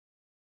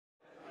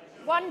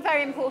One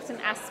very important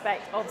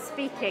aspect of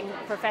speaking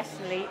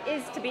professionally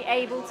is to be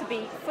able to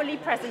be fully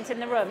present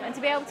in the room and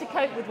to be able to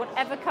cope with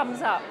whatever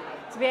comes up,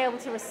 to be able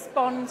to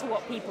respond to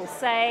what people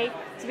say,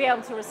 to be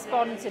able to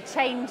respond to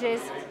changes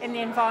in the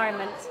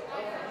environment,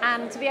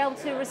 and to be able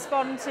to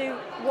respond to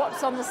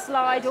what's on the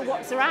slide or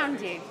what's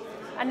around you.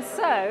 And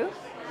so,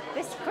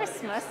 this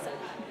Christmas,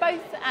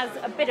 both as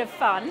a bit of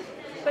fun,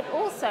 but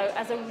also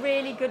as a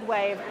really good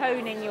way of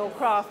honing your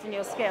craft and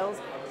your skills,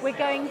 we're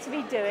going to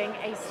be doing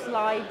a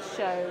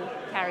slideshow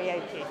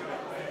karaoke.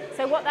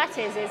 So what that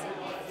is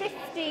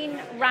 15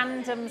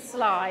 random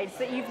slides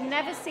that you've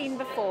never seen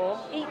before,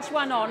 each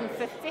one on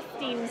for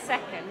 15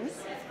 seconds,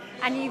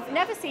 and you've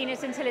never seen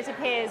it until it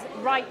appears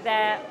right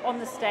there on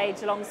the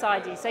stage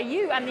alongside you. So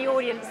you and the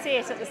audience see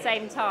it at the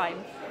same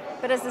time,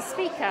 but as a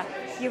speaker,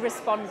 you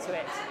respond to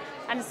it.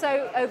 And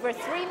so over a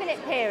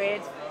 3-minute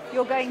period,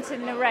 you're going to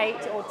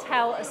narrate or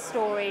tell a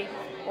story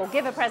or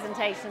give a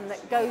presentation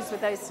that goes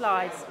with those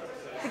slides.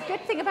 The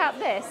good thing about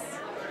this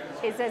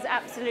is there's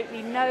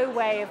absolutely no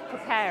way of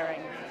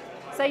preparing.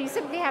 So you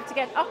simply have to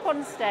get up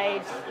on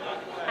stage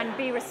and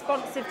be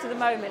responsive to the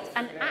moment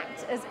and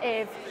act as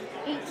if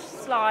each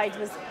slide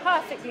was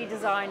perfectly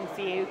designed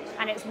for you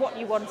and it's what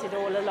you wanted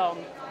all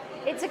along.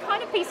 It's a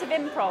kind of piece of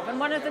improv, and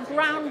one of the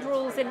ground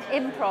rules in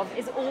improv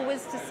is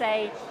always to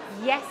say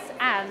yes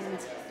and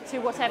to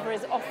whatever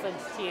is offered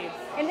to you.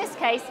 In this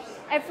case,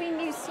 every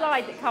new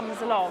slide that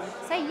comes along,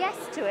 say yes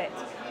to it.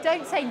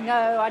 Don't say,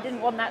 no, I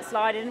didn't want that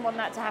slide, I didn't want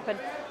that to happen.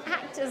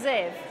 Act as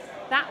if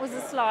that was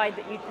a slide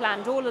that you'd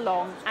planned all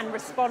along and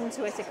respond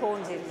to it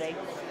accordingly.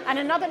 And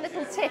another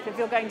little tip if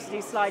you're going to do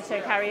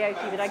slideshow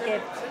karaoke that I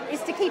give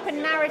is to keep a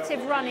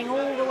narrative running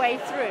all the way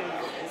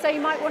through. So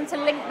you might want to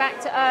link back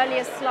to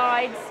earlier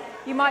slides,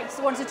 you might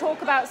want to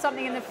talk about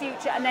something in the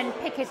future and then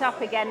pick it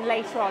up again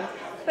later on.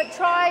 But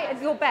try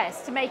your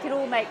best to make it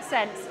all make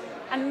sense.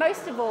 And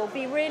most of all,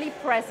 be really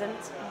present,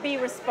 be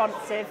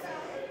responsive,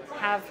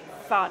 have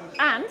fun.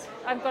 And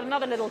I've got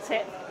another little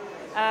tip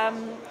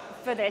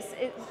for this.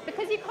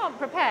 Because you can't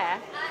prepare,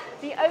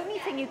 the only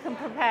thing you can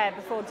prepare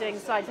before doing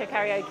slideshow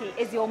karaoke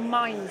is your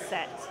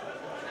mindset,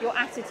 your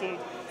attitude.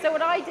 So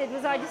what I did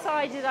was I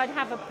decided I'd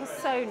have a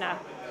persona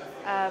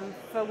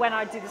for when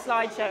I do the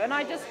slideshow. And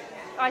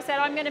I said,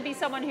 I'm going to be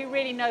someone who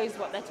really knows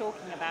what they're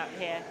talking about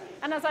here.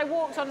 And as I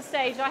walked on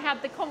stage, I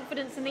had the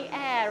confidence and the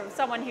air of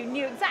someone who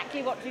knew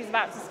exactly what she was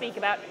about to speak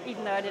about,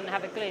 even though I didn't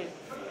have a clue.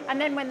 And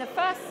then when the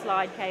first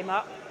slide came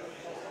up,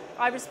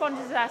 I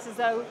responded to that as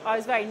though I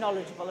was very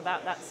knowledgeable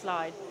about that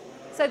slide.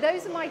 So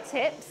those are my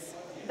tips.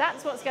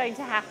 That's what's going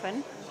to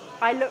happen.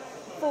 I look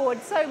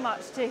forward so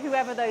much to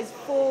whoever those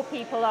 4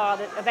 people are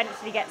that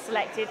eventually get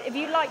selected. If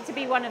you'd like to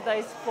be one of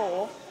those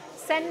 4,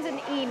 send an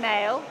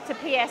email to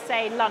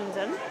PSA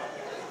London.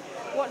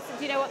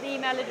 Do you know what the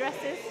email address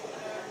is?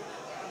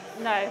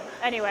 No.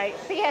 Anyway,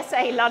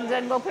 PSA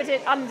London, we'll put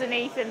it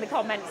underneath in the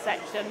comments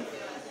section,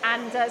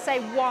 and say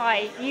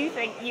why you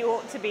think you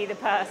ought to be the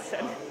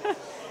person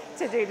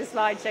to do the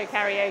slideshow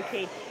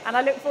karaoke. And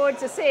I look forward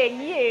to seeing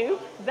you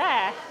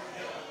there.